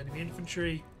towards the enemy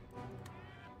infantry.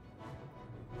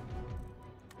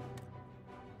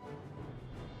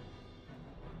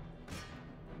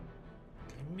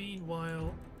 Okay,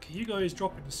 meanwhile, okay, you guys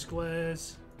drop into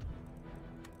squares.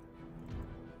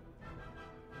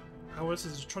 Ours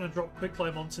is trying to drop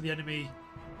quicklime onto the enemy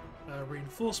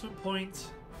reinforcement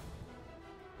point.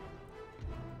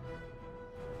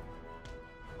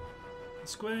 The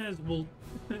squares will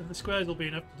be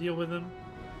enough to deal with them.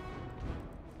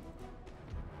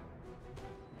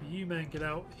 You men get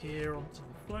out here onto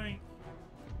the flank.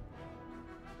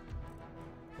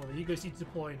 Well, you guys need to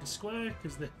deploy into square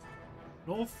because there's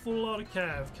an awful lot of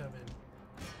cav coming.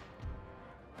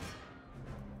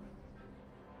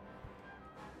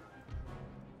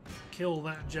 Kill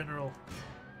that general.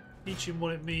 Teach him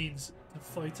what it means to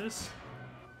fight us.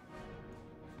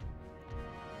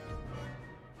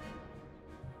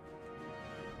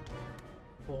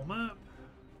 Form up.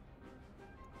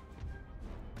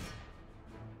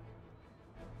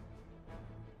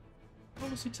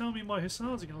 Obviously tell me my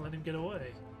hussars are going to let him get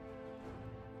away.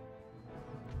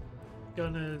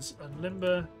 Gunners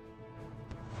unlimber.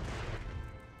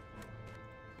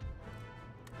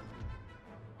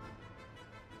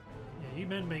 You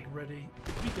men make ready.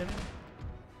 Did we get him?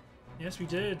 Yes, we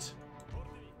did.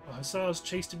 Our hussars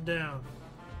chased him down.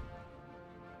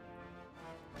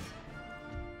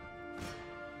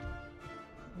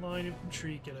 Line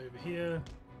infantry, get over here.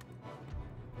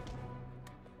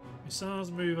 Hussars,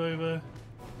 move over.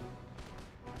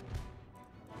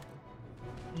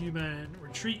 You men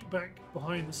retreat back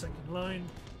behind the second line.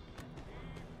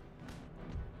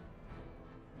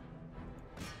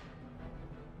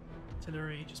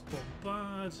 Artillery, just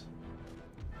bombard.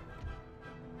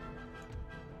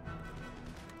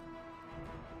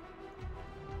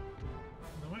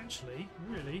 No, actually,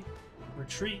 really,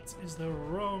 retreat is the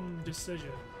wrong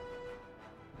decision.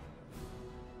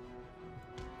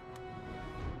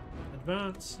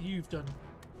 Advance, you've done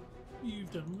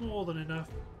more than enough.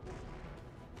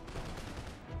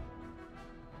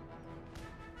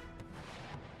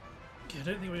 Okay, I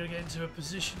don't think we're going to get into a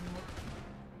position.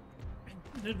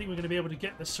 I don't think we're going to be able to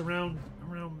get this around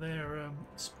their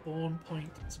spawn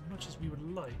point as much as we would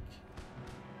like.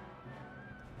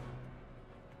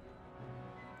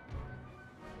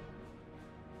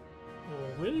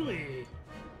 Or will we?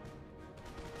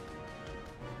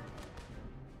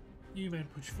 You men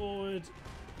push forward.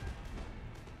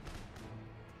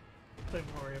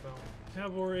 Don't worry about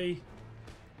cavalry.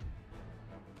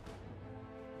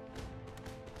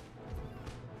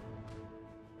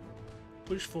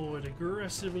 Push forward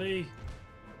aggressively.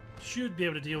 Should be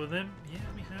able to deal with them. Yeah,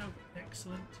 we have.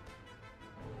 Excellent.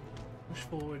 Push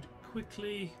forward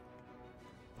quickly.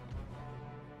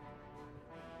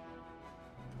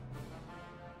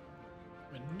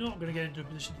 We're not going to get into a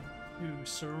position to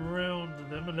surround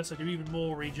them unless I do even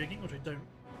more rejigging, which I don't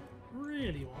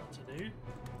really want to do.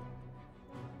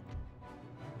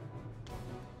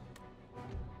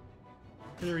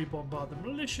 Artillery bombard the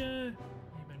militia.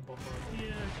 You men bombard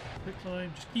here.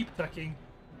 Quicklime, just keep attacking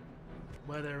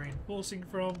where they're reinforcing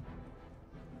from.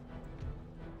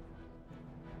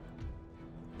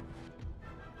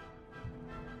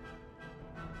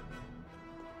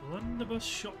 Blunderbuss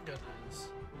shotgunners.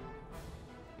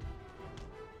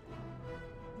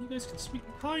 You guys we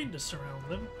can kind of surround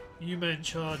them. You men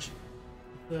charge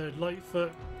third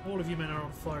Lightfoot. All of you men are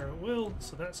on fire at will,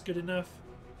 so that's good enough.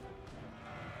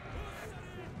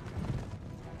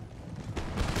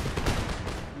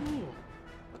 Ooh,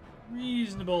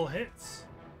 reasonable hits.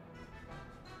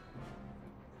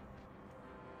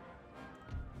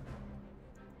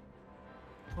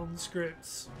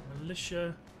 Conscripts,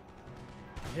 militia.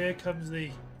 Here comes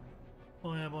the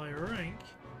fire by rank.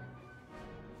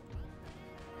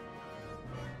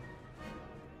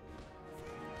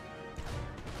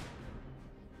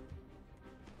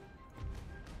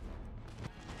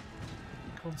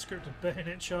 Conscript and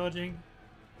bayonet charging.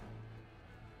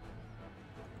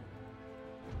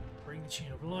 Bring the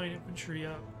chain of line infantry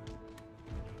up.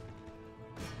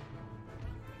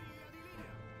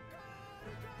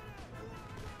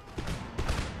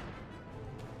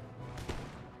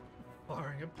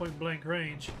 Firing at point blank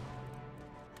range.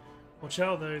 Watch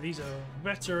out though, these are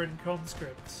veteran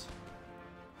conscripts.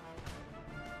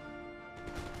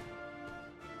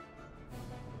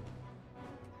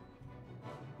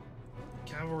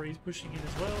 Cavalry's pushing in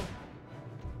as well.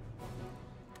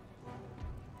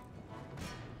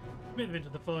 commit them into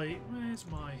the fight. Where's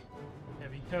my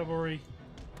heavy cavalry?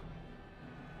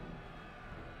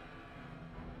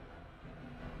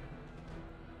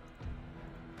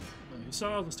 My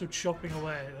hussars are still chopping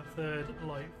away at the 3rd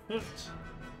light foot.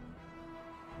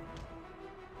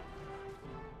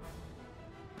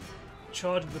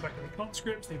 Charging the back of the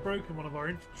conscripts, they've broken one of our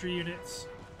infantry units.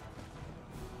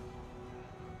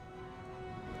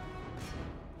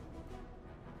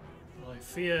 I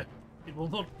fear it will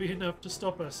not be enough to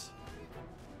stop us.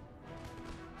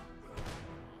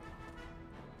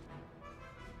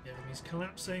 The enemy's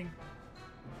collapsing.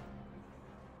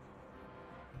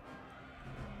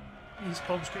 These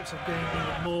conscripts have gained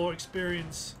even more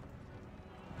experience.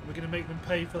 We're going to make them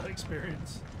pay for that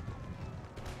experience.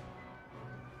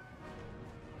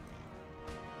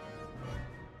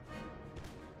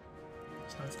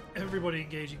 So that's everybody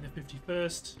engaging the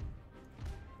 51st.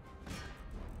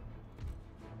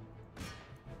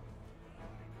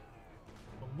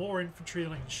 More infantry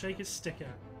than I can shake a stick at.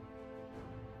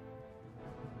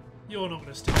 You're not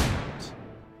going to stick around.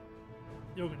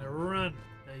 You're going to run.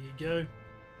 There you go.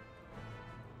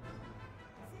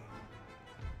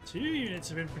 2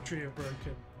 units of infantry are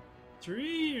broken.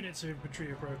 3 units of infantry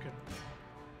are broken.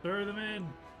 Throw them in.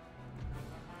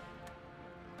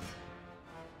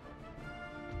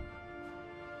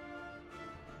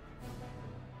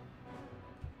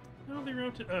 How are they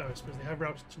routed? Oh, I suppose they have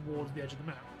routed towards the edge of the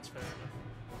map. That's fair enough.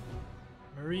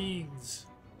 Marines.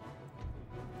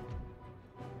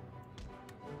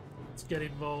 Let's get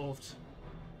involved.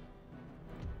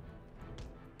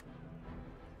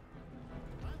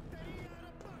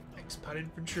 Expat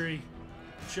infantry.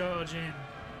 Charge in.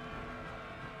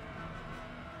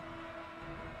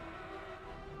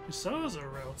 Hussars are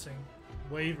routing.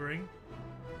 Wavering.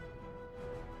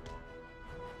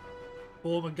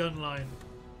 Form a gun line.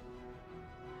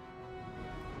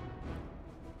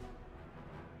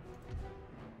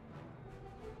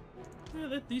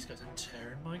 Yeah, these guys are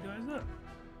tearing my guys up.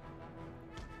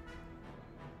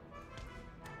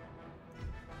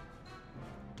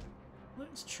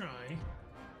 Let's try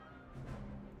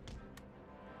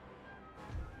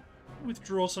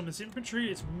withdraw some of this infantry.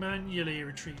 Let's manually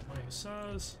retreat my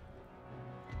hussars.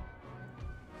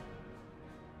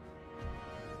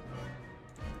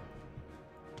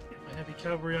 Get my heavy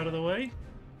cavalry out of the way.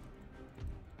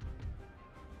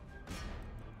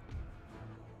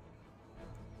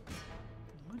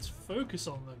 Let's focus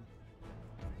on them.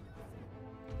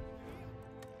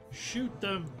 Shoot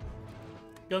them.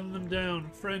 Gun them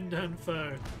down, friend and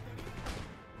foe.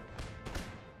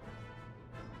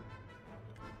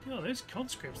 Oh, those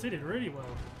conscripts, they did really well.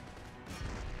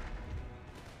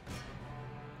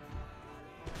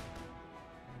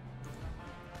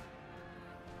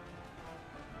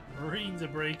 Marines are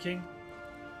breaking.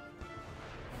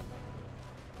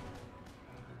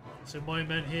 So my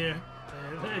men here,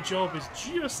 their job is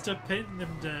just to pin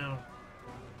them down.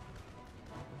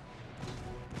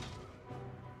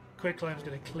 Quicklime's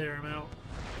going to clear him out.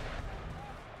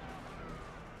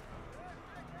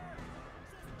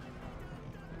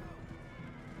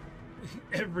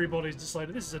 Everybody's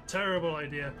decided this is a terrible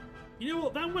idea. You know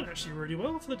what? That went actually really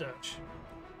well for the Dutch.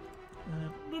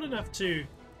 Not enough to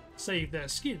save their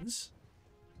skins.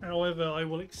 However, I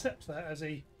will accept that as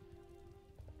a...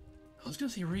 I was going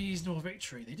to say reasonable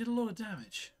victory. They did a lot of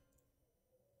damage.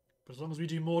 But as long as we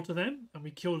do more to them and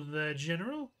we killed their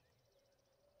general,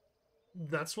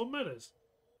 that's what matters.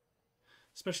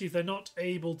 Especially if they're not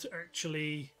able to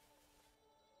actually...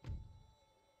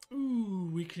 Ooh,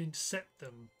 we can intercept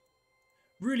them.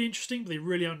 Really interesting, but they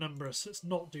really outnumber us. Let's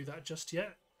not do that just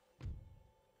yet.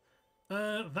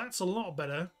 That's a lot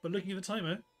better, but looking at the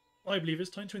timer, I believe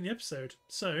it's time to end the episode.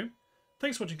 So,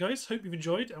 thanks for watching, guys. Hope you've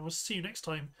enjoyed, and we'll see you next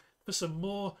time for some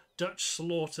more Dutch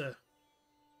slaughter.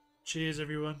 Cheers,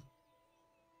 everyone.